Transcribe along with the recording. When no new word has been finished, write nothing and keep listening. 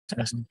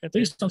Fantastic. At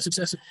least on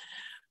success.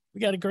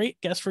 We got a great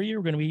guest for you.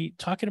 We're going to be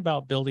talking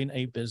about building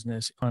a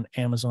business on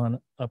Amazon,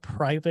 a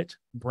private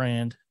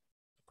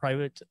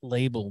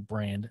label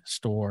brand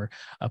store.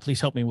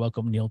 Please help me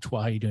welcome Neil Chua.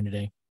 How are you doing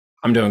today?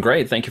 I'm doing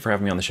great. Thank you for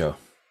having me on the show.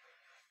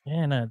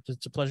 And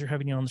it's a pleasure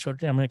having you on the show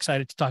today. I'm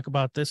excited to talk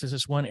about this. This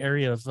is one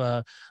area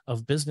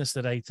of business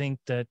that I think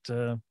that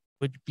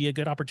would be a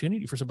good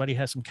opportunity for somebody who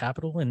has some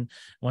capital and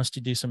wants to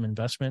do some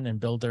investment and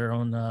build their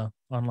own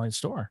online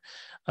store.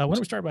 Why don't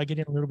we start by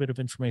getting a little bit of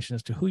information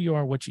as to who you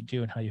are, what you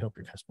do, and how you help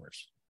your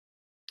customers?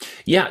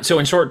 Yeah, so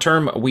in short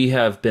term, we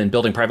have been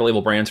building private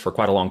label brands for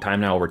quite a long time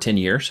now, over 10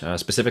 years,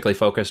 specifically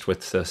focused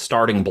with the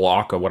starting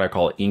block of what I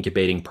call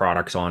incubating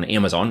products on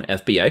Amazon,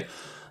 FBA.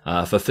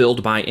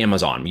 Fulfilled by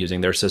Amazon using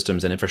their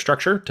systems and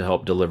infrastructure to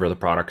help deliver the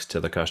products to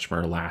the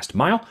customer last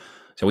mile.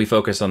 So we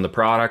focus on the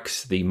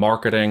products, the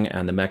marketing,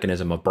 and the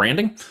mechanism of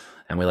branding,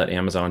 and we let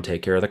Amazon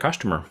take care of the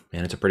customer.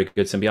 And it's a pretty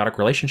good symbiotic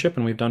relationship,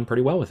 and we've done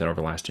pretty well with it over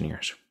the last 10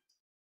 years.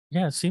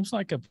 Yeah, it seems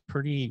like a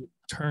pretty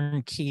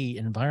turnkey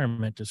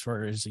environment as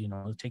far as,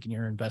 taking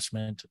your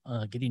investment,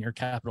 getting your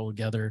capital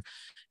together,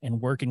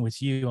 and working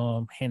with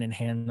you hand in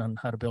hand on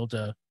how to build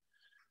a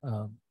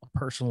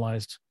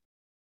personalized,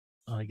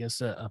 I guess,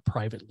 a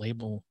private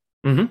label.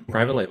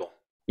 Private label.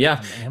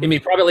 Yeah. I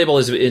mean, private label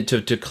is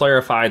to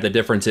clarify the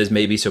differences,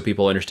 maybe so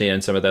people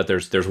understand some of that.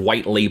 There's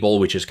white label,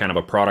 which is kind of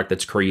a product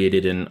that's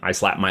created and I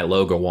slap my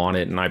logo on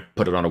it and I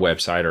put it on a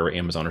website or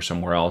Amazon or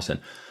somewhere else. And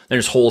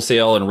there's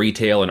wholesale and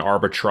retail and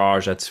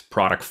arbitrage. That's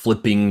product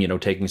flipping,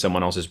 taking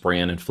someone else's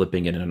brand and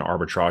flipping it in an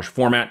arbitrage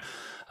format.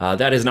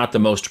 That is not the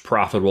most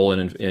profitable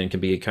and can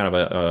be kind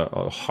of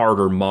a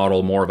harder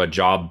model, more of a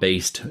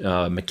job-based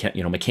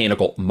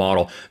mechanical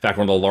model. In fact,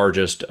 one of the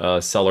largest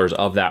sellers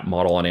of that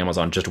model on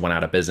Amazon just went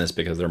out of business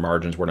because their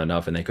margins weren't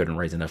enough and they couldn't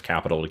raise enough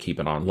capital to keep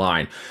it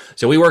online.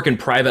 So we work in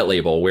private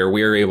label where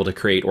we're able to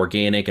create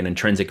organic and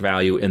intrinsic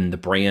value in the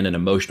brand and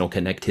emotional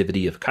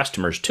connectivity of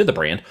customers to the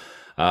brand,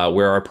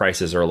 where our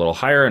prices are a little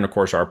higher and of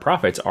course our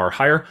profits are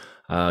higher.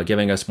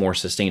 Giving us more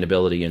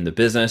sustainability in the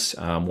business,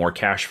 more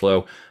cash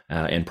flow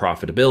and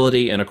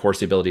profitability, and of course,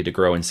 the ability to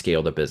grow and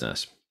scale the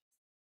business.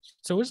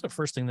 So what's the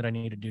first thing that I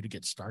need to do to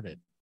get started?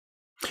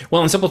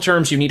 Well, in simple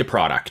terms, you need a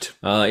product.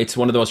 It's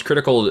one of the most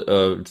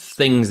critical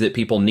things that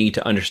people need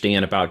to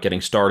understand about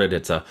getting started.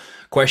 It's a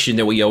question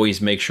that we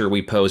always make sure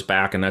we pose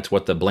back, and that's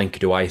what the blank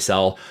do I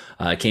sell?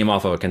 It came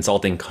off of a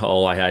consulting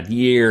call I had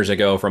years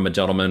ago from a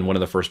gentleman, one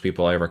of the first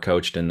people I ever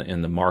coached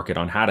in the market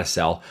on how to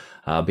sell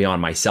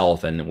beyond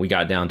myself. And we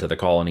got down to the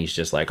call and he's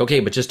just like,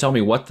 okay, but just tell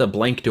me what the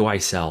blank do I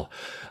sell?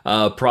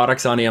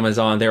 Products on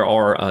Amazon, there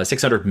are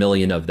 600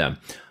 million of them.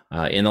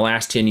 In the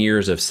last 10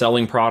 years of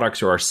selling products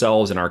to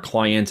ourselves and our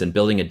clients and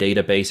building a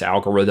database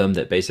algorithm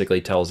that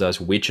basically tells us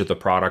which of the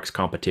products,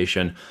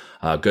 competition,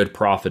 good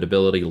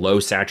profitability, low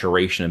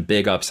saturation, and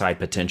big upside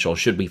potential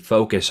should we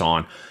focus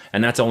on.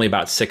 And that's only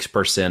about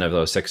 6% of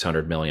those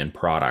 600 million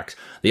products.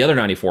 The other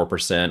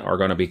 94% are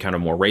going to be kind of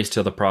more race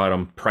to the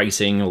bottom,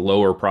 pricing,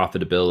 lower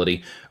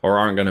profitability, or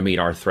aren't going to meet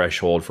our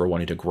threshold for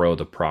wanting to grow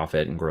the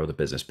profit and grow the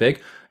business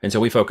big. And so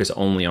we focus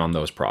only on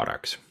those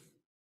products.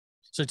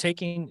 So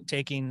taking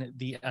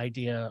the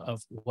idea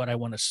of what I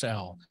want to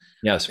sell.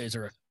 Yes. Is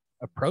there an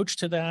approach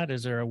to that?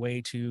 Is there a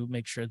way to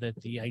make sure that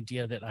the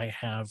idea that I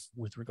have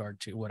with regard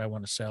to what I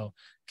want to sell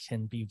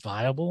can be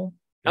viable?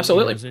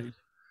 Absolutely.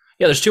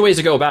 Yeah, there's two ways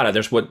to go about it.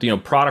 There's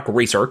product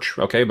research,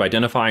 okay, by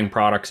identifying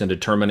products and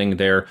determining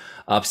their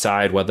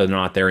upside, whether or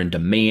not they're in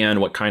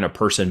demand, what kind of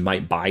person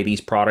might buy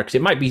these products.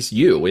 It might be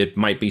you. It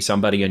might be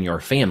somebody in your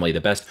family.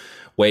 The best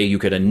way you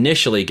could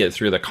initially get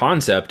through the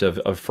concept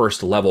of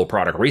first level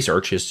product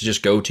research is to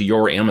just go to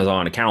your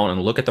Amazon account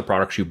and look at the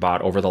products you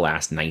bought over the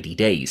last 90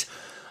 days.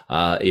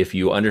 If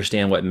you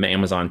understand what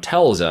Amazon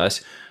tells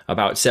us,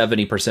 about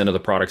 70% of the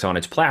products on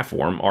its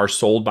platform are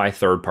sold by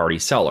third-party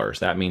sellers.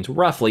 That means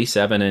roughly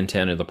 7 in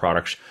 10 of the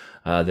products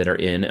that are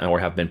in or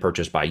have been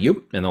purchased by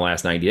you in the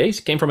last 90 days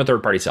came from a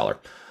third-party seller.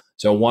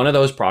 So one of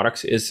those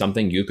products is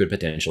something you could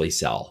potentially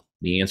sell.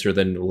 The answer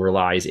then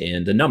relies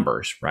in the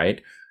numbers,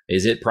 right?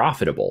 Is it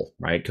profitable,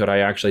 right? Could I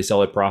actually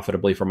sell it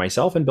profitably for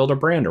myself and build a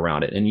brand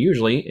around it? And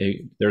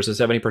usually there's a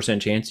 70%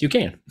 chance you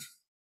can.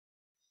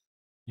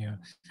 Yeah.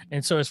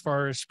 And so as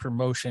far as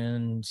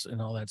promotions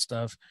and all that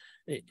stuff,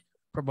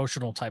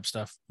 promotional type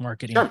stuff,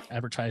 marketing, sure.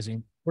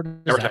 Advertising, where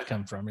does that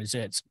come from? Is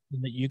it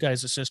something that you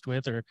guys assist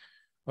with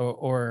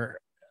or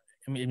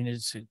I mean,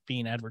 is it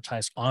being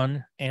advertised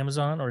on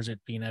Amazon or is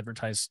it being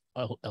advertised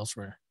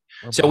elsewhere?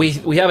 So we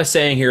have a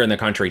saying here in the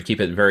country to keep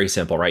it very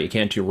simple, right?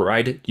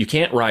 You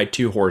can't ride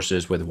two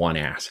horses with one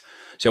ass.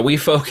 So we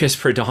focus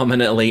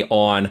predominantly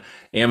on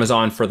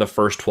Amazon for the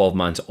first 12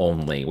 months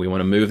only. We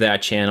want to move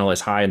that channel as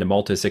high into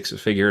multi 6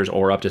 figures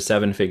or up to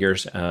 7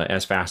 figures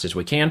as fast as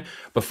we can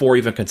before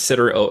even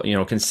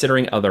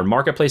considering other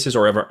marketplaces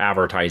or ever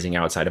advertising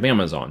outside of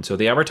Amazon. So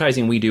the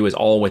advertising we do is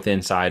all within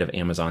inside of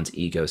Amazon's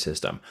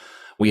ecosystem.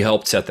 We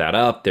helped set that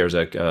up. There's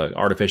a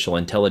artificial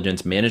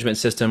intelligence management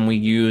system we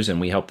use,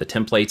 and we help the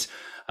templates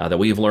that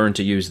we've learned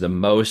to use the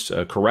most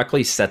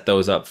correctly, set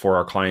those up for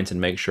our clients and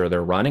make sure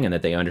they're running and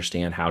that they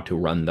understand how to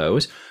run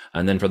those.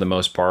 And then for the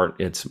most part,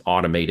 it's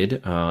automated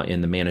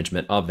in the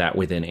management of that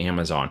within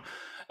Amazon.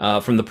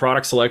 From the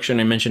product selection,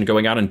 I mentioned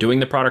going out and doing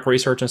the product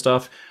research and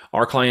stuff.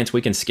 Our clients,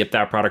 we can skip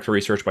that product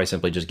research by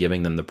simply just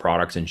giving them the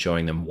products and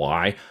showing them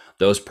why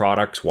those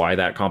products, why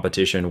that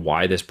competition,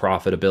 why this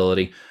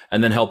profitability,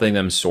 and then helping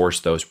them source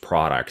those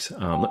products.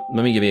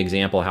 Let me give you an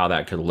example of how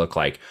that could look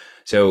like.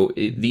 So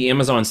the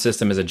Amazon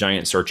system is a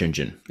giant search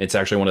engine. It's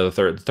actually one of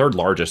the third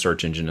largest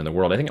search engine in the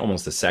world. I think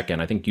almost the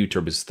second. I think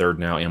YouTube is third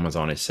now.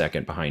 Amazon is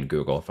second behind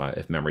Google,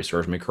 if memory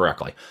serves me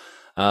correctly.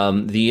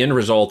 The end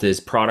result is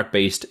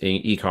product-based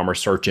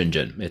e-commerce search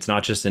engine. It's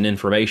not just an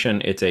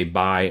information, it's a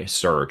buy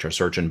search or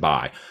search and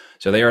buy.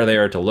 So they are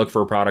there to look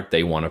for a product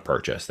they want to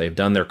purchase. They've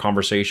done their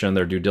conversation,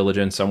 their due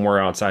diligence somewhere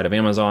outside of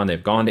Amazon.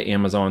 They've gone to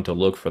Amazon to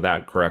look for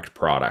that correct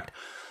product.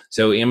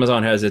 So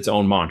Amazon has its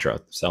own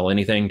mantra: sell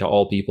anything to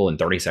all people in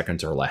 30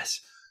 seconds or less.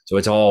 So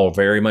it's all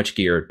very much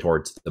geared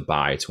towards the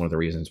buy. It's one of the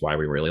reasons why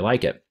we really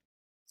like it.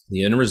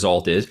 The end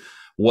result is,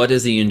 what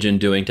is the engine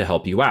doing to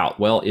help you out?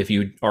 Well, if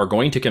you are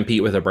going to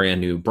compete with a brand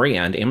new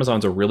brand,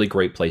 Amazon's a really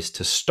great place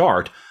to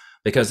start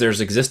because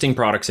there's existing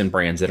products and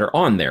brands that are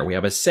on there. We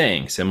have a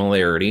saying: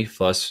 similarity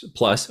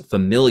plus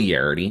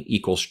familiarity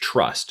equals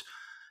trust.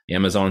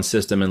 Amazon's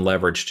system and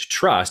leveraged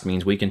trust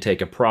means we can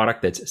take a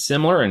product that's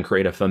similar and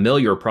create a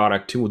familiar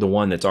product to the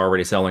one that's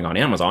already selling on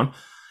Amazon,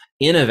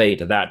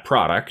 innovate that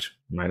product,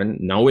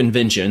 no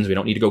inventions, we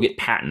don't need to go get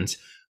patents,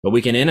 but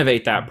we can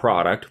innovate that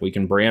product, we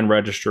can brand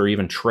register,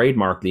 even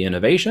trademark the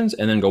innovations,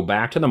 and then go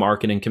back to the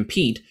market and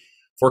compete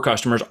for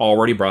customers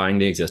already buying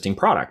the existing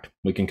product.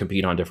 We can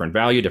compete on different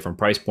value, different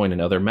price point,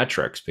 and other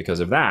metrics. Because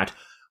of that,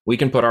 we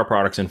can put our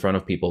products in front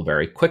of people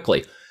very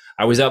quickly.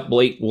 I was up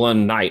late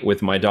one night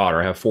with my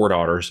daughter. I have 4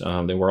 daughters.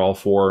 They were all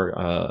four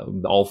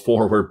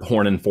were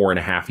born in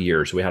 4.5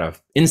 years. We had an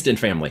instant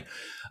family.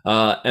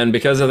 And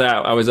because of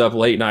that, I was up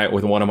late night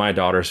with one of my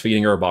daughters,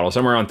 feeding her a bottle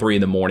somewhere around 3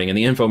 a.m, and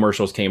the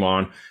infomercials came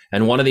on.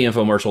 And one of the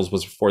infomercials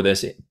was for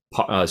this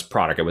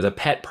product. It was a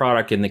pet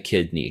product in the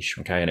kid niche.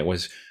 Okay. And it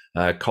was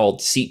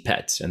called Seat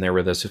Pets. And there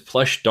were this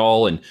plush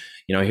doll, and,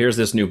 here's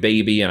this new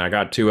baby. And I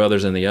got 2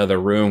 others in the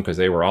other room because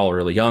they were all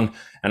really young.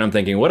 And I'm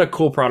thinking, what a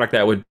cool product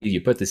that would be.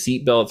 You put the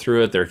seatbelt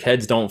through it. Their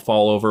heads don't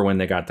fall over when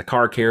they got the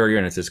car carrier.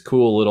 And it's this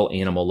cool little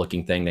animal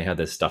looking thing. They had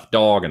this stuffed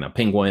dog and a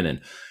penguin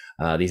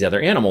and these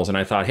other animals. And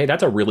I thought, hey,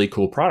 that's a really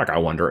cool product. I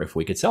wonder if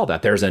we could sell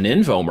that. There's an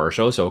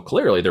infomercial. So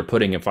clearly they're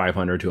putting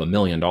 $500 to $1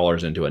 million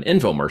into an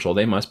infomercial.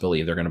 They must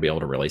believe they're going to be able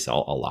to really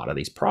sell a lot of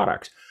these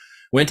products.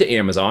 Went to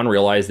Amazon,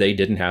 realized they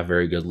didn't have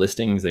very good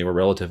listings. They were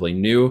relatively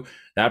new.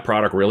 That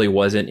product really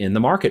wasn't in the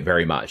market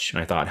very much.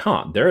 And I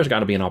thought, there's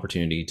got to be an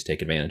opportunity to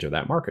take advantage of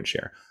that market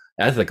share,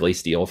 ethically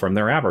steal from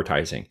their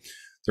advertising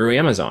through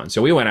Amazon.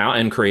 So we went out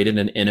and created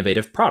an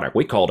innovative product.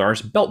 We called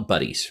ours Belt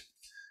Buddies.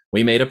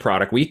 We made a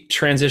product. We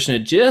transitioned it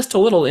just a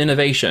little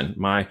innovation.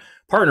 My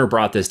partner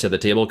brought this to the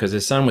table because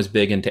his son was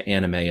big into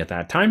anime at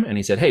that time. And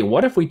he said, hey,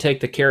 what if we take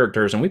the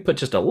characters and we put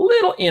just a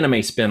little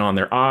anime spin on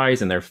their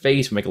eyes and their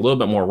face, make a little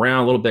bit more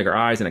round, a little bigger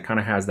eyes, and it kind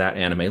of has that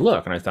anime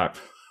look. And I thought,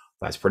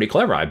 that's pretty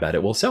clever. I bet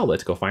it will sell.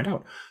 Let's go find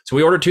out. So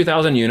we ordered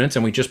 2,000 units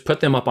and we just put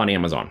them up on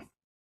Amazon.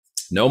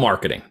 No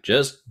marketing,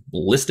 just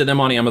listed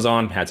them on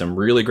Amazon, had some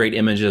really great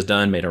images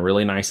done, made a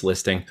really nice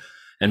listing,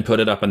 and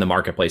put it up in the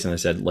marketplace. And they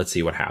said, let's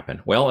see what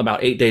happened. Well,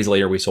 about 8 days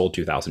later, we sold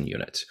 2,000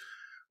 units.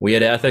 We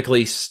had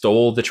ethically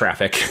stole the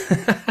traffic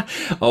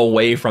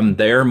away from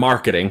their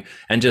marketing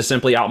and just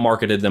simply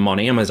outmarketed them on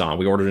Amazon.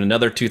 We ordered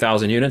another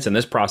 2,000 units, and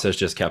this process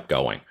just kept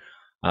going.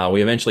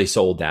 We eventually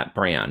sold that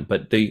brand.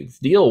 But the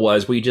deal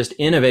was we just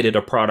innovated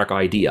a product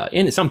idea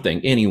in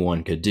something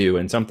anyone could do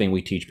and something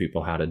we teach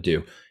people how to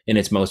do in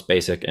its most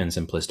basic and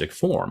simplistic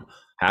form.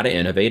 How to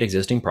innovate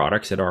existing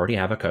products that already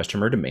have a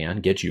customer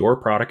demand, get your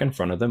product in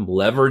front of them,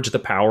 leverage the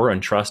power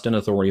and trust and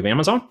authority of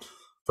Amazon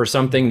for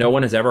something no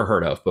one has ever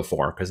heard of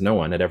before, because no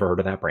one had ever heard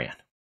of that brand.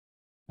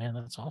 Man,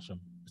 that's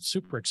awesome. It's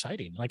super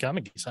exciting. Like, I'm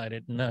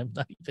excited, and I'm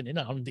not even in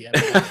on the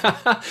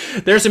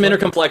There's some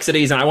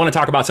intercomplexities, and I want to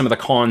talk about some of the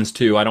cons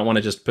too. I don't want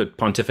to just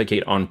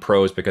pontificate on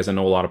pros, because I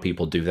know a lot of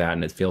people do that,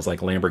 and it feels like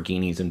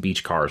Lamborghinis and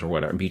beach cars or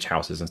whatever, beach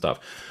houses and stuff.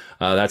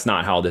 That's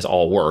not how this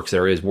all works.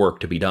 There is work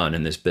to be done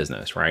in this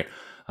business, right?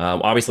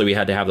 Obviously, we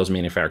had to have those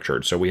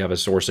manufactured. So we have a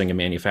sourcing and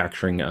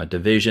manufacturing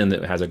division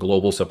that has a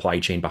global supply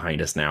chain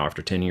behind us now.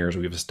 After 10 years,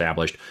 we've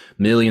established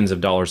millions of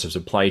dollars of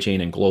supply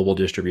chain and global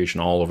distribution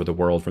all over the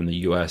world, from the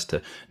US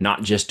to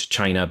not just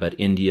China, but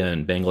India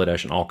and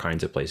Bangladesh and all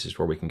kinds of places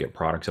where we can get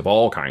products of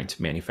all kinds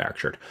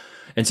manufactured.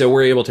 And so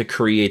we're able to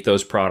create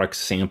those products,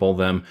 sample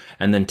them,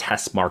 and then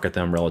test market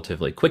them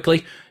relatively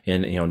quickly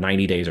in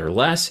 90 days or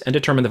less, and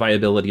determine the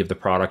viability of the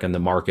product and the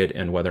market,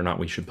 and whether or not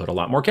we should put a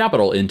lot more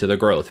capital into the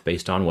growth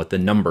based on what the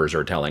numbers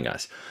are telling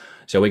us.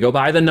 So we go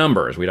by the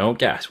numbers. We don't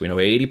guess. We know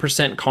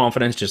 80%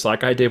 confidence, just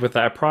like I did with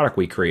that product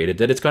we created,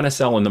 that it's going to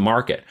sell in the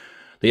market.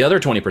 The other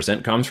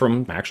 20% comes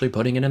from actually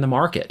putting it in the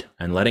market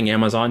and letting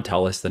Amazon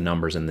tell us the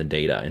numbers and the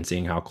data and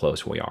seeing how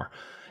close we are.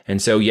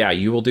 And so, yeah,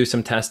 you will do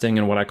some testing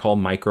and what I call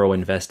micro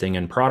investing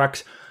in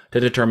products to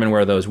determine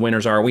where those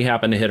winners are. We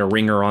happen to hit a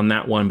ringer on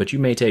that one, but you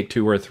may take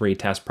 2 or 3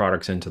 test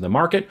products into the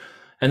market.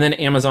 And then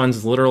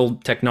Amazon's literal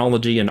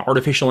technology and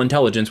artificial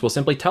intelligence will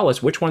simply tell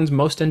us which one's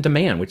most in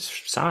demand,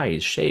 which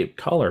size, shape,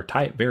 color,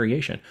 type,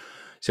 variation.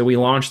 So we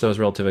launch those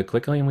relatively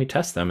quickly and we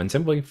test them and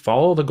simply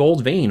follow the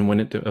gold vein when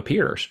it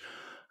appears.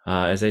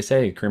 As they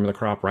say, cream of the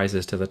crop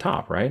rises to the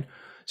top, right?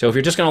 So if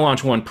you're just going to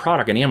launch one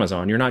product in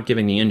Amazon, you're not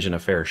giving the engine a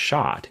fair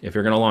shot. If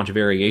you're going to launch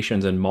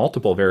variations and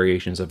multiple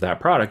variations of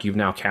that product, you've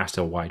now cast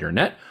a wider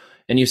net,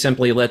 and you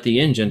simply let the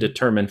engine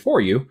determine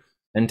for you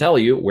and tell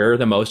you where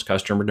the most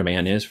customer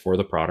demand is for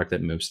the product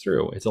that moves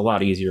through. It's a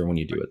lot easier when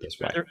you do it this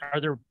way.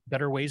 Are there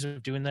better ways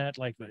of doing that,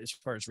 like as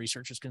far as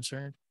research is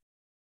concerned?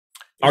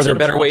 Are there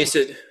better ways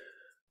to...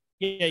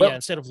 Yeah.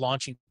 Instead of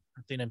launching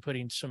something and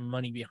putting some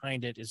money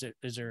behind it, is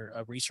there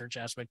a research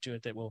aspect to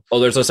it that will? Oh,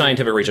 there's a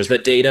scientific research. The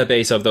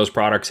database of those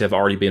products have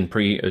already been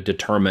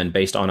predetermined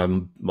based on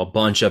a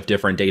bunch of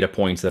different data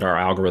points that our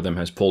algorithm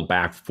has pulled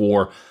back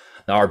for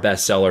our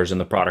best sellers and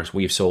the products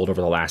we've sold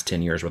over the last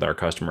 10 years with our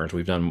customers.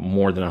 We've done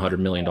more than $100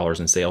 million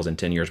in sales in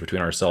 10 years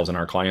between ourselves and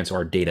our clients. So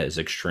our data is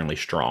extremely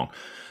strong.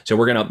 So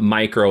we're going to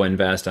micro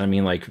invest. I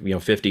mean, like,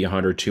 50,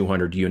 100,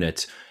 200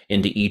 units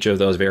into each of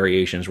those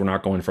variations. We're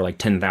not going for like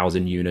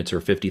 10,000 units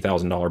or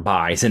 $50,000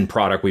 buys in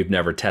product we've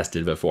never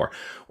tested before.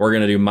 We're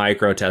going to do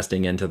micro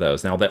testing into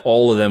those. Now that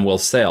all of them will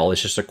sell,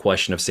 it's just a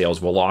question of sales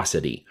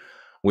velocity.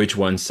 Which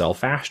ones sell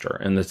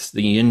faster? And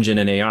the engine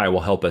and AI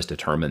will help us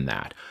determine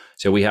that.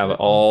 So we have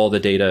all the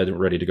data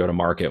ready to go to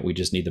market. We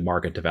just need the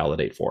market to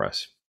validate for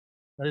us.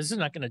 This is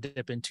not going to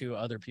dip into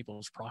other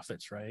people's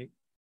profits, right?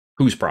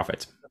 Whose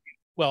profits?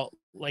 Well,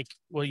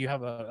 you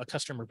have a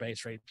customer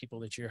base, right? People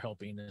that you're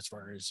helping as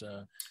far as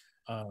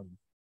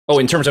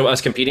in terms of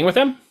us competing with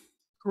them?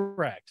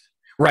 Correct.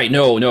 Right.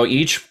 No.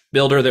 Each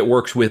builder that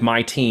works with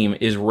my team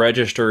is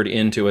registered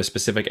into a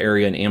specific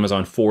area in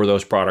Amazon for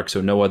those products.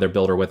 So no other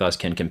builder with us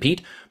can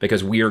compete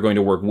because we are going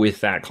to work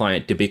with that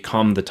client to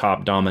become the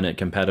top dominant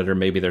competitor.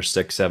 Maybe there's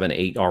 6, 7,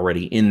 8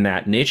 already in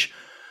that niche.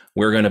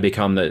 We're going to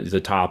become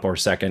the top or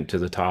second to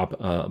the top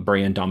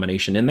brand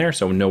domination in there.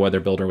 So no other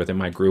builder within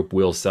my group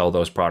will sell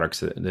those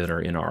products that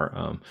are in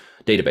our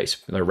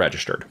database. They're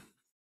registered.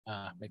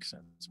 Makes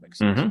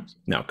sense. Mm-hmm.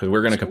 No, because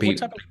we're going to compete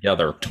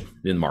together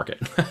in the market,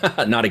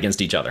 not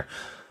against each other.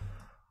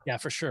 Yeah,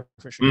 for sure.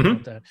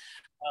 Mm-hmm.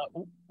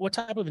 What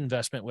type of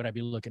investment would I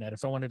be looking at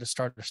if I wanted to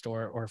start a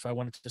store or if I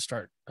wanted to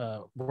start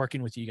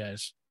working with you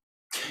guys?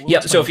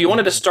 Yep. So if you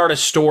wanted to start a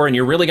store and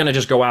you're really going to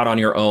just go out on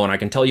your own, I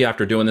can tell you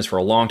after doing this for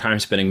a long time,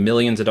 spending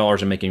millions of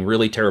dollars and making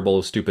really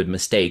terrible, stupid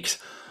mistakes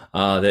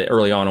that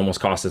early on almost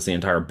cost us the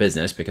entire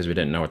business because we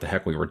didn't know what the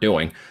heck we were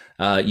doing.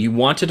 You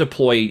want to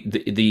deploy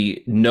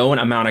the known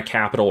amount of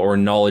capital or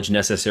knowledge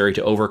necessary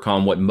to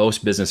overcome what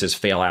most businesses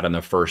fail at in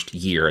the first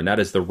year. And that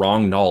is the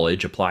wrong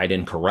knowledge applied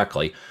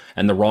incorrectly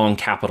and the wrong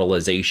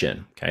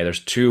capitalization. Okay. There's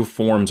 2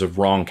 forms of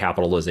wrong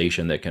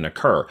capitalization that can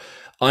occur.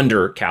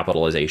 Under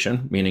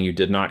capitalization, meaning you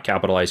did not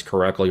capitalize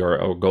correctly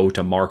or go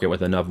to market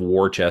with enough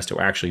war chest to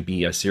actually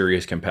be a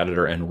serious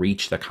competitor and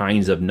reach the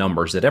kinds of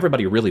numbers that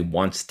everybody really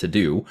wants to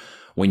do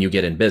when you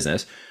get in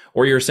business,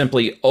 or you're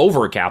simply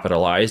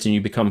overcapitalized and you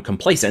become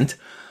complacent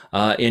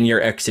in your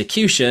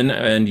execution,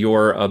 and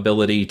your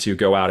ability to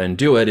go out and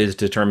do it is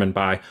determined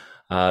by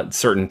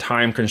certain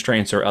time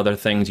constraints or other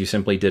things. You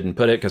simply didn't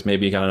put it because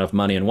maybe you got enough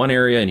money in one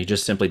area and you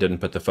just simply didn't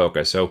put the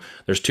focus. So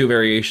there's 2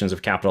 variations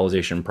of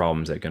capitalization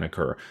problems that can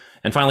occur.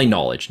 And finally,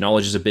 knowledge.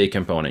 Knowledge is a big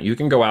component. You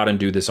can go out and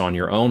do this on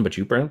your own, but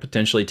you can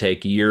potentially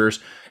take years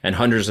and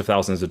hundreds of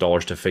thousands of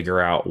dollars to figure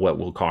out what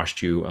will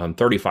cost you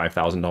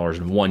 $35,000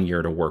 in 1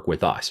 year to work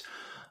with us.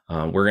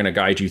 We're going to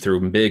guide you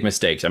through big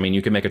mistakes. I mean,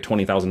 you can make a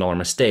 $20,000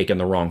 mistake in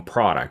the wrong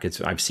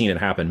product. I've seen it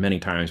happen many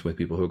times with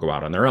people who go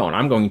out on their own.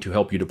 I'm going to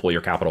help you deploy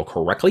your capital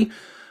correctly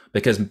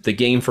because the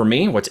game for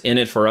me, what's in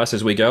it for us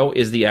as we go,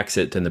 is the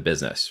exit in the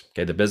business.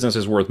 Okay, the business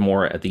is worth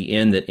more at the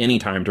end than any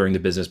time during the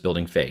business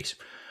building phase.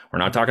 We're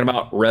not talking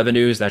about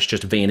revenues. That's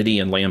just vanity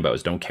and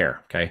Lambos. Don't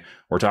care. Okay.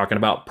 We're talking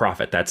about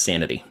profit. That's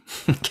sanity.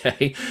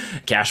 Okay.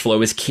 Cash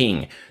flow is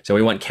king. So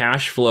we want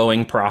cash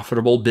flowing,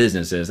 profitable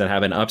businesses that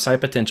have an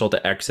upside potential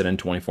to exit in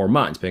 24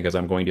 months because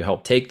I'm going to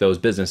help take those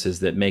businesses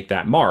that make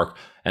that mark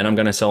and I'm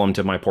going to sell them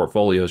to my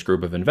portfolios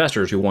group of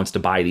investors who wants to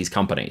buy these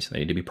companies. They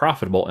need to be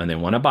profitable and they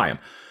want to buy them.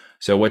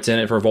 So what's in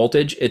it for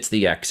Voltage? It's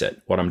the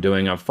exit. What I'm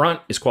doing up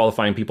front is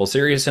qualifying people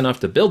serious enough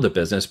to build the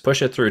business,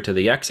 push it through to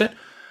the exit,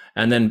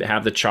 and then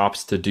have the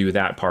chops to do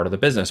that part of the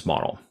business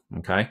model.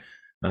 Okay.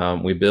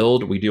 We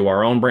do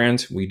our own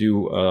brands. We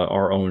do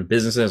our own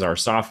businesses, our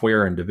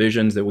software and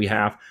divisions that we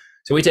have.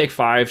 So we take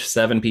 5,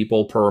 7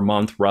 people per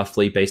month,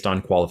 roughly based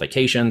on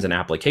qualifications and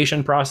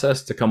application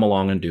process to come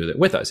along and do that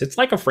with us. It's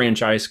like a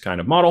franchise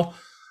kind of model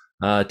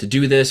to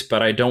do this,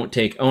 but I don't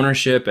take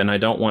ownership and I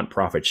don't want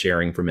profit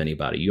sharing from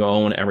anybody. You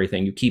own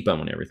everything. You keep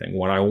owning everything.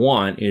 What I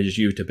want is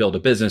you to build a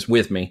business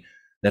with me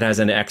that has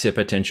an exit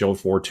potential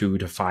for 2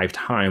 to 5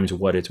 times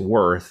what it's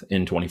worth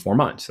in 24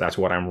 months. That's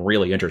what I'm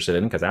really interested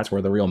in because that's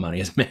where the real money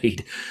is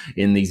made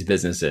in these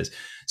businesses.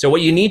 So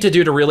what you need to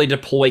do to really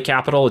deploy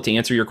capital, to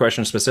answer your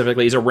question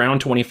specifically, is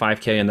around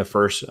 25K in the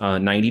first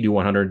 90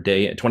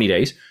 to 20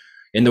 days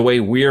in the way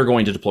we're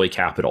going to deploy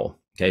capital.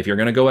 Okay, if you're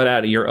going to go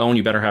at your own,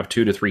 you better have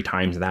 2 to 3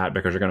 times that,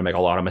 because you're going to make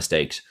a lot of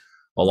mistakes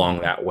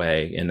along that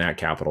way in that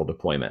capital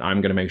deployment. I'm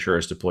going to make sure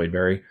it's deployed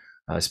very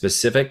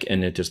specific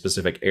and into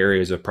specific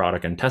areas of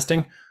product and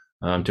testing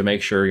to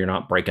make sure you're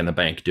not breaking the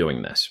bank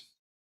doing this.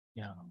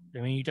 Yeah,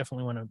 I mean, you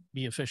definitely want to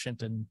be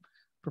efficient and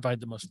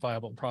provide the most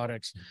viable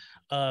products.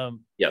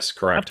 Yes,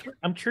 correct.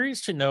 I'm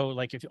curious to know,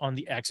 like, if on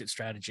the exit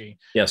strategy.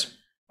 Yes.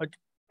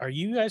 Are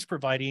you guys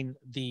providing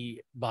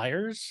the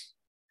buyers?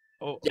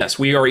 Oh. Yes,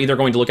 we are either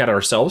going to look at it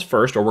ourselves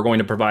first, or we're going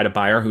to provide a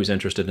buyer who's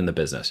interested in the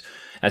business.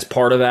 As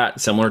part of that,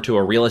 similar to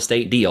a real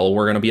estate deal,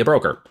 we're going to be a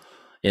broker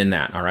in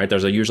that. All right.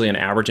 There's usually an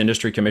average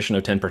industry commission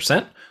of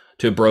 10%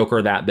 to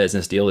broker that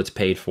business deal. It's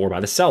paid for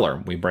by the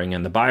seller. We bring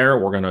in the buyer.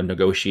 We're going to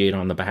negotiate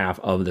on the behalf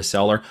of the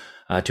seller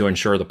to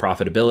ensure the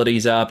profitability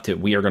is up.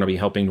 We are going to be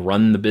helping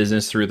run the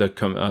business through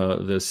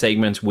the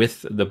segments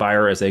with the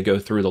buyer as they go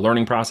through the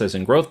learning process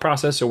and growth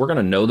process. So we're going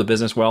to know the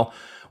business well.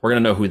 We're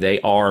going to know who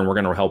they are, and we're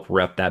going to help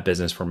rep that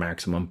business for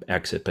maximum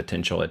exit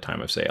potential at time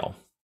of sale.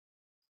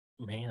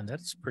 Man,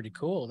 that's pretty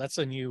cool. That's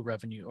a new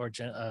revenue, or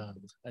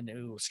a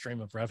new stream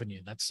of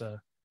revenue.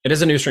 It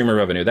is a new stream of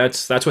revenue.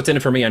 That's what's in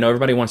it for me. I know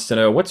everybody wants to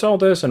know what's all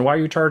this and why are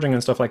you charging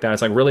and stuff like that.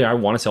 It's like, really, I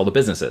want to sell to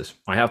businesses.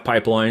 I have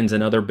pipelines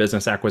and other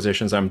business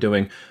acquisitions I'm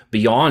doing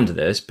beyond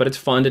this, but it's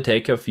fun to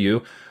take a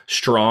few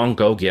strong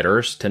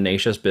go-getters,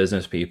 tenacious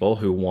business people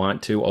who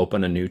want to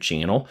open a new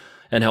channel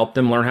and help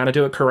them learn how to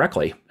do it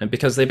correctly. And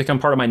because they become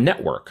part of my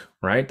network,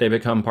 right? They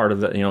become part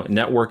of the,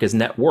 network is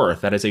net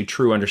worth. That is a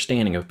true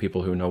understanding of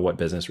people who know what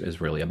business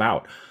is really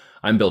about.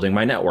 I'm building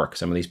my network.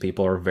 Some of these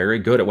people are very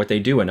good at what they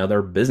do in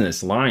other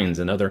business lines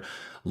and other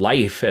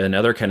life and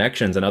other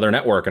connections and other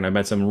network. And I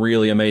met some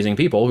really amazing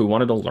people who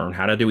wanted to learn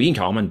how to do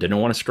e-com and didn't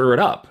want to screw it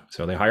up.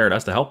 So they hired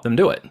us to help them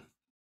do it.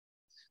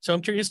 So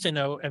I'm curious to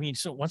know, I mean,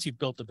 so once you've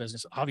built the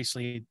business,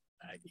 obviously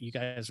you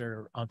guys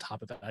are on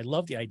top of it. I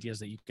love the ideas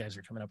that you guys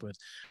are coming up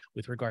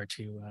with regard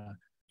to,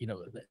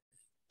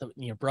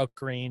 the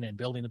brokering and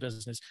building the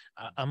business.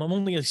 I'm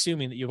only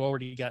assuming that you've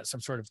already got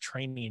some sort of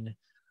training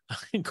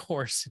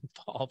course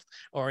involved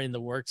or in the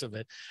works of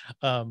it.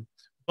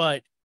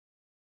 But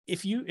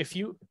if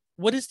you,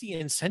 what is the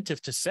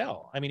incentive to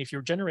sell? I mean, if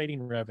you're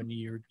generating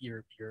revenue,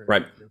 you're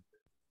right.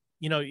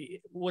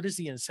 What is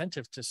the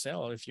incentive to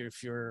sell if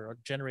you're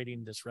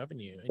generating this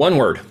revenue? One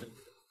word: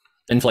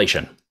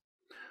 inflation.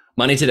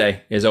 Money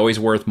today is always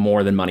worth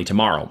more than money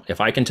tomorrow. If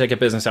I can take a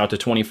business out to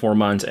 24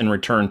 months and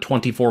return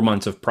 24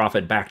 months of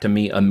profit back to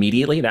me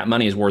immediately, that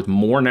money is worth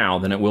more now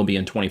than it will be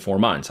in 24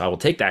 months. I will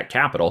take that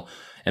capital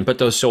and put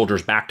those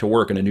soldiers back to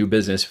work in a new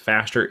business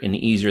faster and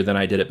easier than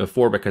I did it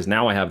before, because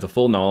now I have the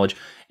full knowledge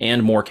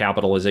and more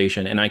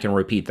capitalization, and I can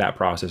repeat that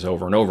process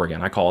over and over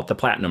again. I call it the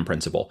platinum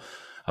principle.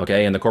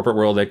 Okay, in the corporate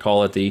world, they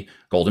call it the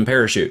golden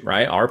parachute,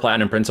 right? Our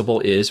platinum principle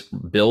is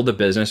build a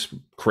business,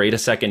 create a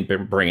second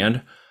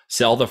brand,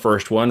 sell the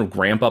first one,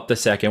 ramp up the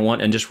second one,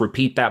 and just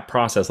repeat that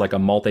process like a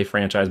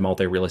multi-franchise,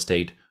 multi-real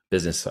estate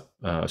business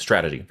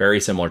strategy.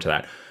 Very similar to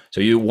that.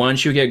 So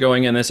once you get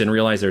going in this and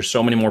realize there's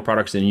so many more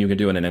products than you can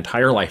do in an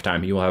entire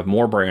lifetime, you will have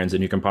more brands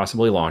than you can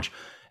possibly launch.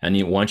 And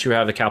once you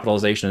have the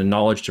capitalization and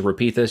knowledge to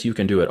repeat this, you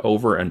can do it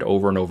over and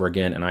over and over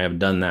again. And I have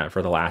done that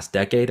for the last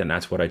decade, and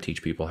that's what I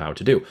teach people how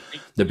to do.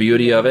 The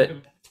beauty of it,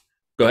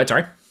 go ahead,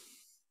 sorry.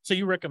 So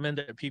you recommend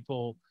that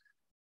people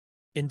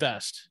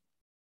invest,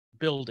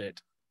 build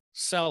it,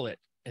 sell it,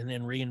 and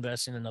then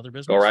reinvest in another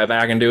business? Go right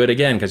back and do it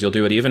again, because you'll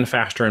do it even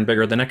faster and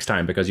bigger the next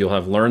time, because you'll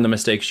have learned the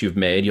mistakes you've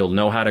made. You'll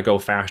know how to go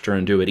faster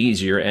and do it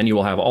easier, and you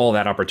will have all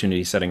that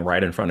opportunity sitting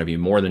right in front of you,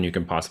 more than you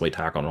can possibly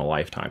tackle in a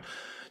lifetime.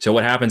 So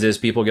what happens is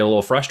people get a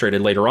little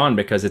frustrated later on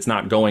because it's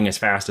not going as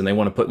fast and they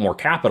want to put more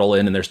capital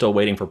in, and they're still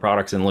waiting for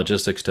products and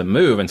logistics to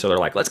move. And so they're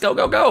like, let's go,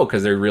 go, go,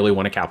 because they really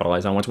want to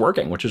capitalize on what's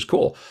working, which is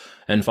cool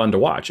and fun to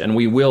watch. And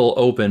we will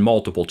open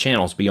multiple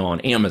channels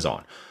beyond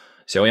Amazon.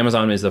 So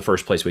Amazon is the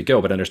first place we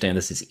go, but understand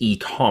this is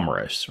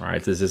e-commerce,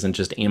 right? This isn't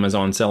just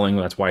Amazon selling.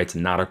 That's why it's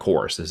not a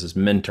course. This is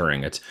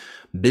mentoring. It's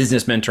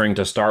business mentoring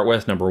to start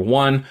with. Number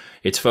one,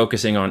 it's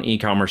focusing on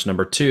e-commerce.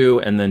 Number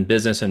two, and then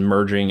business and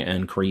merging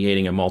and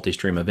creating a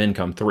multi-stream of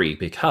income. Three,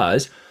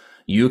 because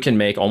you can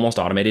make almost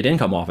automated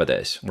income off of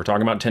this. We're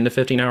talking about 10 to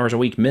 15 hours a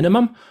week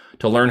minimum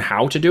to learn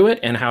how to do it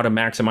and how to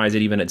maximize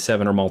it even at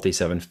 7 or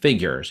multi-7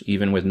 figures,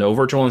 even with no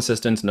virtual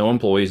assistants, no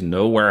employees,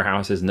 no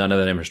warehouses, none of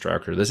that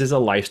infrastructure. This is a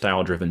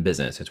lifestyle-driven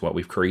business. It's what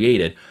we've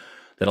created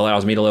that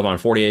allows me to live on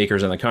 40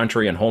 acres in the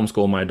country and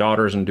homeschool my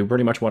daughters and do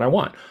pretty much what I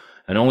want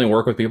and only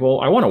work with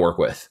people I want to work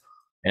with.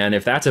 And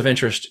if that's of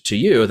interest to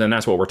you, then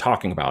that's what we're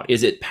talking about.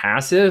 Is it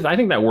passive? I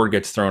think that word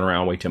gets thrown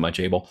around way too much,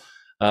 Abel.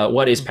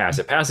 What is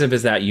passive? Passive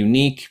is that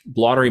unique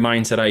lottery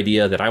mindset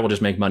idea that I will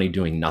just make money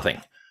doing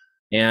nothing.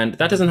 And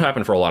that doesn't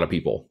happen for a lot of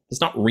people. It's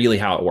not really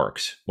how it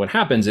works. What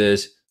happens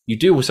is you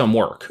do some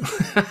work.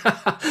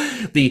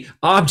 The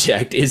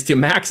object is to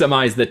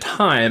maximize the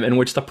time in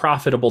which the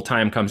profitable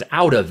time comes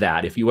out of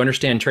that. If you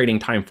understand trading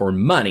time for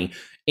money,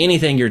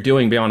 Anything you're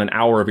doing beyond an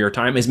hour of your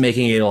time is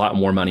making it a lot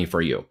more money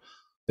for you,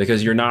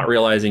 because you're not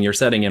realizing you're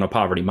setting in a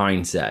poverty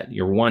mindset.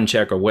 You're one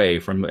check away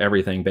from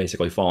everything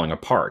basically falling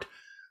apart.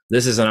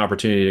 This is an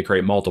opportunity to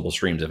create multiple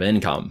streams of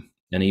income.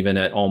 And even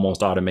at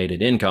almost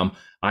automated income,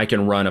 I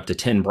can run up to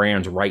 10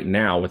 brands right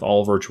now with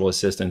all virtual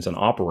assistants and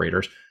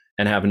operators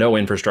and have no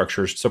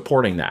infrastructure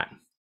supporting that.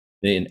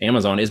 And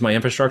Amazon is my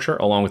infrastructure,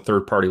 along with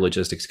third-party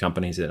logistics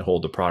companies that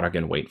hold the product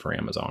and wait for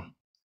Amazon.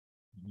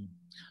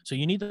 So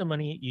you need the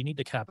money, you need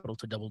the capital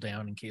to double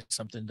down in case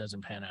something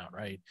doesn't pan out,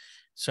 right?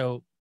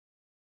 So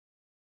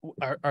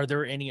are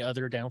there any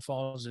other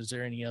downfalls? Is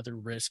there any other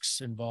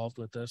risks involved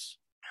with this?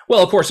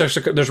 Well, of course,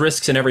 there's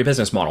risks in every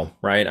business model,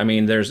 right? I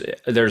mean,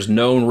 there's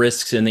known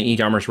risks in the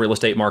e-commerce real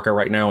estate market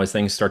right now as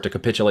things start to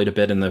capitulate a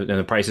bit and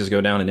the prices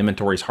go down and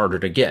inventory is harder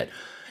to get.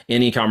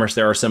 In e-commerce,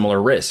 there are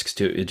similar risks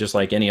to just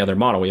like any other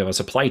model. We have a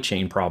supply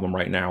chain problem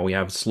right now. We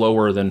have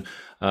slower than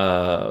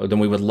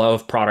we would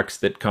love products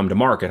that come to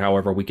market.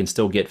 However, we can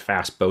still get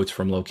fast boats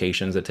from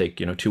locations that take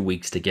 2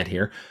 weeks to get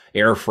here.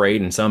 Air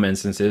freight in some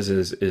instances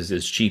is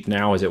as cheap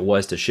now as it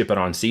was to ship it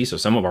on sea. So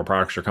some of our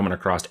products are coming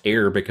across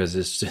air because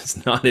it's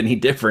just not any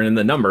different in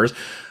the numbers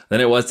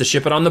than it was to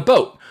ship it on the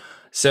boat.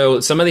 So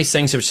some of these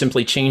things have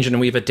simply changed and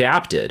we've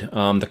adapted.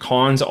 The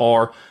cons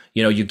are,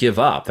 you give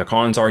up. The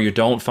cons are you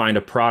don't find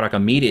a product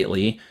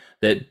immediately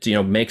that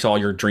makes all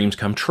your dreams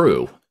come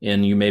true,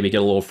 and you maybe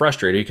get a little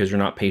frustrated because you're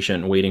not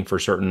patient and waiting for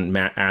certain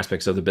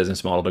aspects of the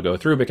business model to go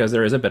through, because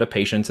there is a bit of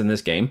patience in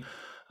this game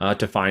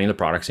to finding the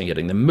products and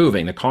getting them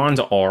moving. The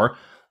cons are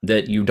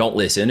that you don't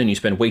listen and you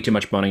spend way too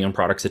much money on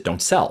products that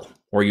don't sell,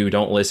 or you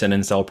don't listen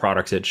and sell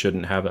products that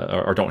shouldn't have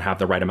or don't have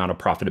the right amount of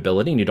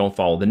profitability, and you don't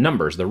follow the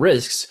numbers. The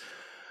risks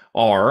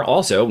are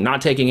also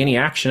not taking any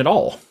action at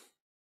all.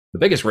 The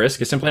biggest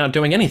risk is simply not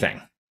doing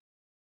anything.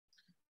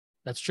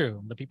 That's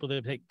true. The people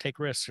that take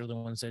risks are the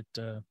ones that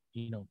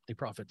they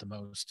profit the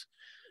most.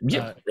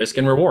 Yeah, risk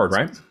and reward,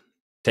 right?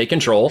 Take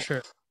control.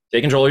 Sure.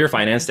 Take control of your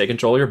finance. Take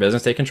control of your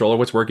business. Take control of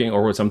what's working,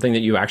 or with something that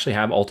you actually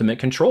have ultimate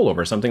control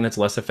over. Something that's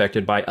less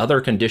affected by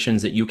other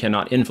conditions that you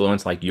cannot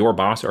influence, like your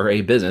boss or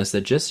a business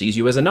that just sees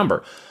you as a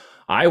number.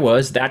 I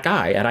was that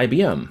guy at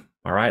IBM.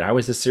 All right, I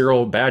was the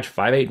serial badge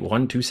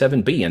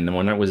 58127B, and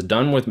when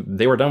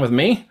they were done with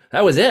me.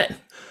 That was it.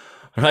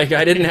 Like,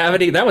 I didn't have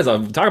any. That was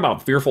talk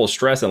about fearful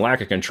stress and lack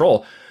of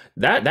control.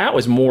 That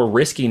was more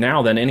risky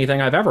now than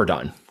anything I've ever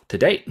done to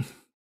date.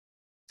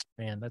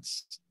 Man,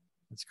 that's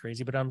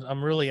crazy. But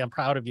I'm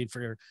proud of you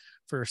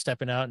for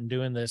stepping out and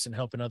doing this and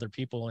helping other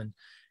people and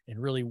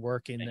really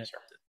working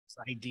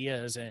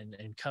ideas and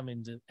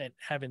coming to and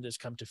having this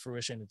come to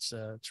fruition. It's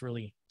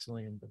really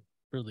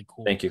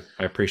cool. Thank you.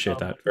 I appreciate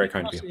that. Very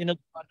kind of you. The end of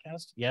the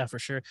podcast. Yeah, for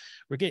sure.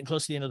 We're getting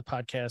close to the end of the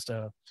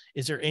podcast.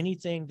 Is there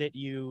anything that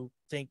you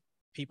think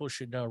people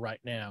should know right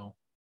now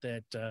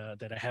that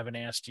I haven't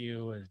asked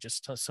you, or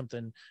just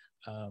something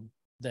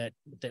that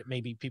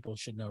maybe people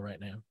should know right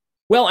now?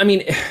 Well, I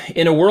mean,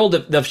 in a world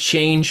of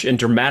change and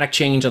dramatic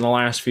change in the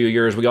last few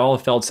years, we all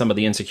have felt some of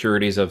the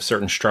insecurities of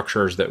certain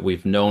structures that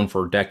we've known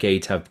for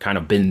decades have kind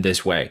of been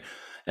this way.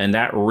 And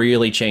that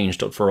really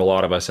changed for a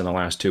lot of us in the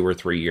last 2 or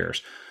 3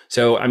 years.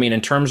 So, I mean,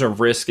 in terms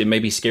of risk, it may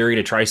be scary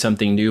to try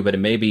something new, but it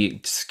may be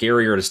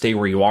scarier to stay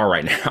where you are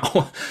right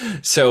now.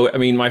 So, I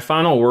mean, my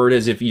final word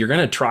is, if you're going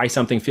to try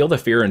something, feel the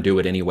fear and do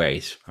it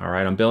anyways. All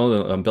right. I'm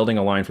building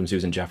a line from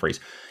Susan Jeffries.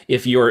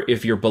 If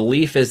your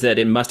belief is that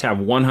it must have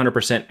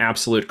 100%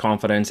 absolute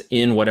confidence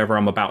in whatever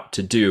I'm about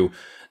to do,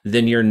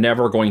 then you're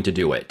never going to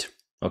do it.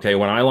 Okay.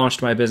 When I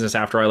launched my business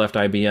after I left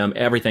IBM,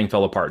 everything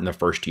fell apart in the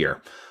first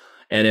year.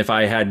 And if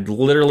I had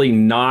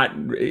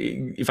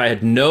if I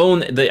had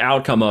known the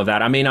outcome of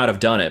that, I may not have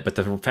done it. But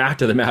the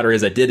fact of the matter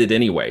is I did it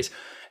anyways.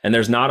 And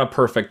there's not a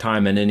perfect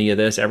time in any of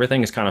this.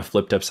 Everything is kind of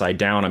flipped upside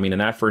down. I mean, in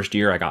that first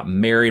year, I got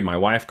married. My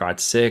wife got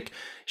sick.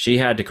 She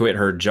had to quit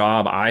her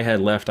job. I had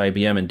left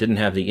IBM and didn't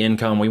have the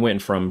income. We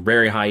went from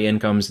very high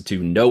incomes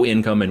to no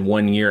income in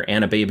 1 year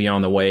and a baby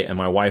on the way. And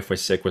my wife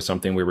was sick with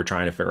something we were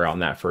trying to figure out in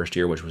that first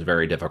year, which was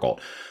very difficult.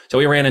 So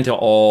we ran into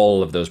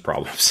all of those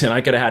problems. And I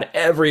could have had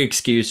every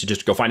excuse to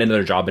just go find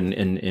another job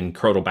and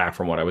crodle back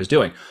from what I was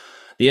doing.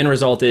 The end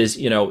result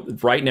is,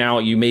 right now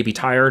you may be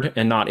tired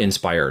and not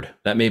inspired.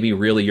 That may be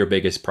really your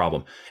biggest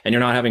problem. And you're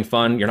not having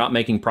fun, you're not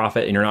making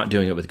profit, and you're not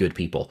doing it with good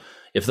people.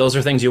 If those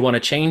are things you want to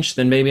change,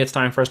 then maybe it's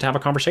time for us to have a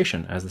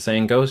conversation. As the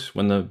saying goes,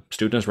 when the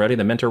student is ready,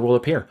 the mentor will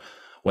appear.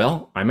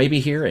 Well, I may be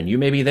here and you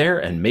may be there,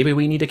 and maybe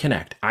we need to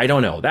connect. I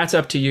don't know. That's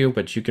up to you,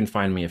 but you can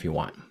find me if you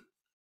want.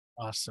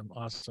 Awesome.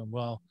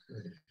 Well,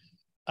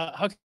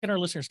 how can our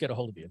listeners get a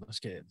hold of you? Let's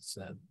get it.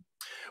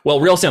 Well,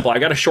 real simple. I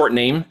got a short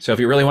name. So if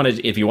you want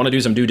to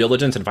do some due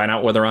diligence and find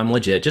out whether I'm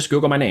legit, just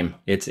Google my name.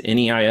 It's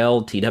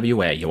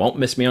Neiltwa. You won't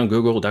miss me on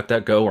Google,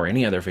 DuckDuckGo, or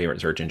any other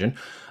favorite search engine.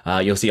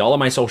 You'll see all of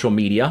my social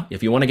media.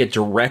 If you want to get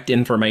direct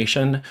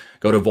information,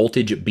 go to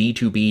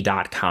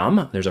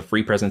voltageb2b.com. There's a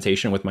free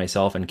presentation with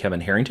myself and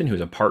Kevin Harrington,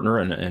 who's a partner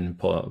in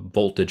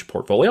Voltage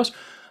Portfolios,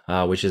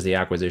 which is the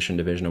acquisition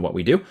division of what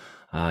we do.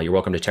 You're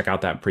welcome to check out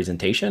that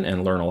presentation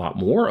and learn a lot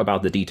more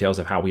about the details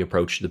of how we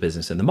approach the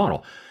business and the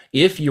model.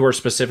 If you are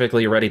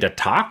specifically ready to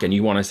talk and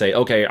you want to say,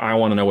 okay, I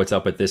want to know what's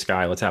up with this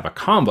guy, let's have a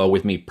combo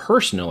with me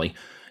personally,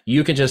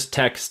 you can just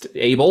text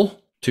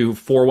Abel to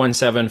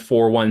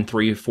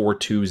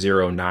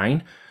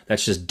 417-413-4209.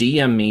 That's just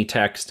DM me,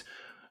 text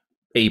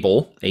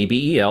Abel,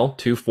 ABEL,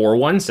 to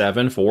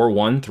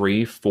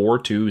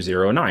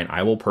 417-413-4209.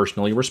 I will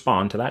personally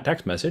respond to that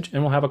text message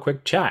and we'll have a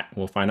quick chat.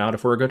 We'll find out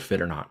if we're a good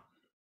fit or not.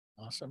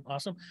 Awesome.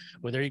 Awesome.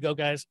 Well, there you go,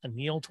 guys.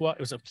 Neil Twa, it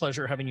was a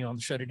pleasure having you on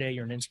the show today.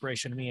 You're an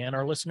inspiration to me and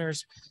our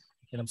listeners.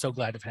 And I'm so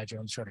glad to have had you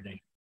on the show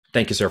today.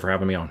 Thank you, sir, for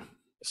having me on.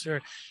 Yes,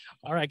 sir.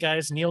 All right,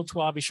 guys. Neil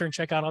Twa, be sure and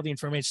check out all the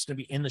information. It's going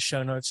to be in the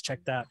show notes.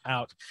 Check that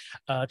out.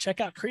 Check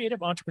out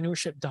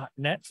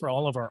creativeentrpreneurship.net for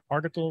all of our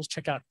articles.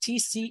 Check out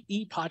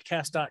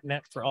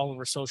tcepodcast.net for all of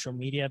our social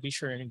media. Be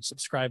sure and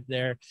subscribe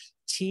there.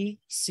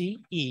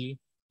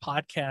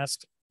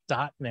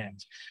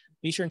 tcepodcast.net.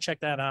 Be sure and check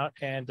that out.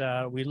 And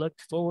we look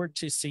forward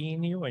to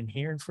seeing you and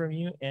hearing from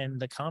you in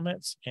the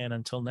comments. And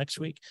until next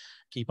week,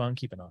 keep on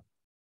keeping on.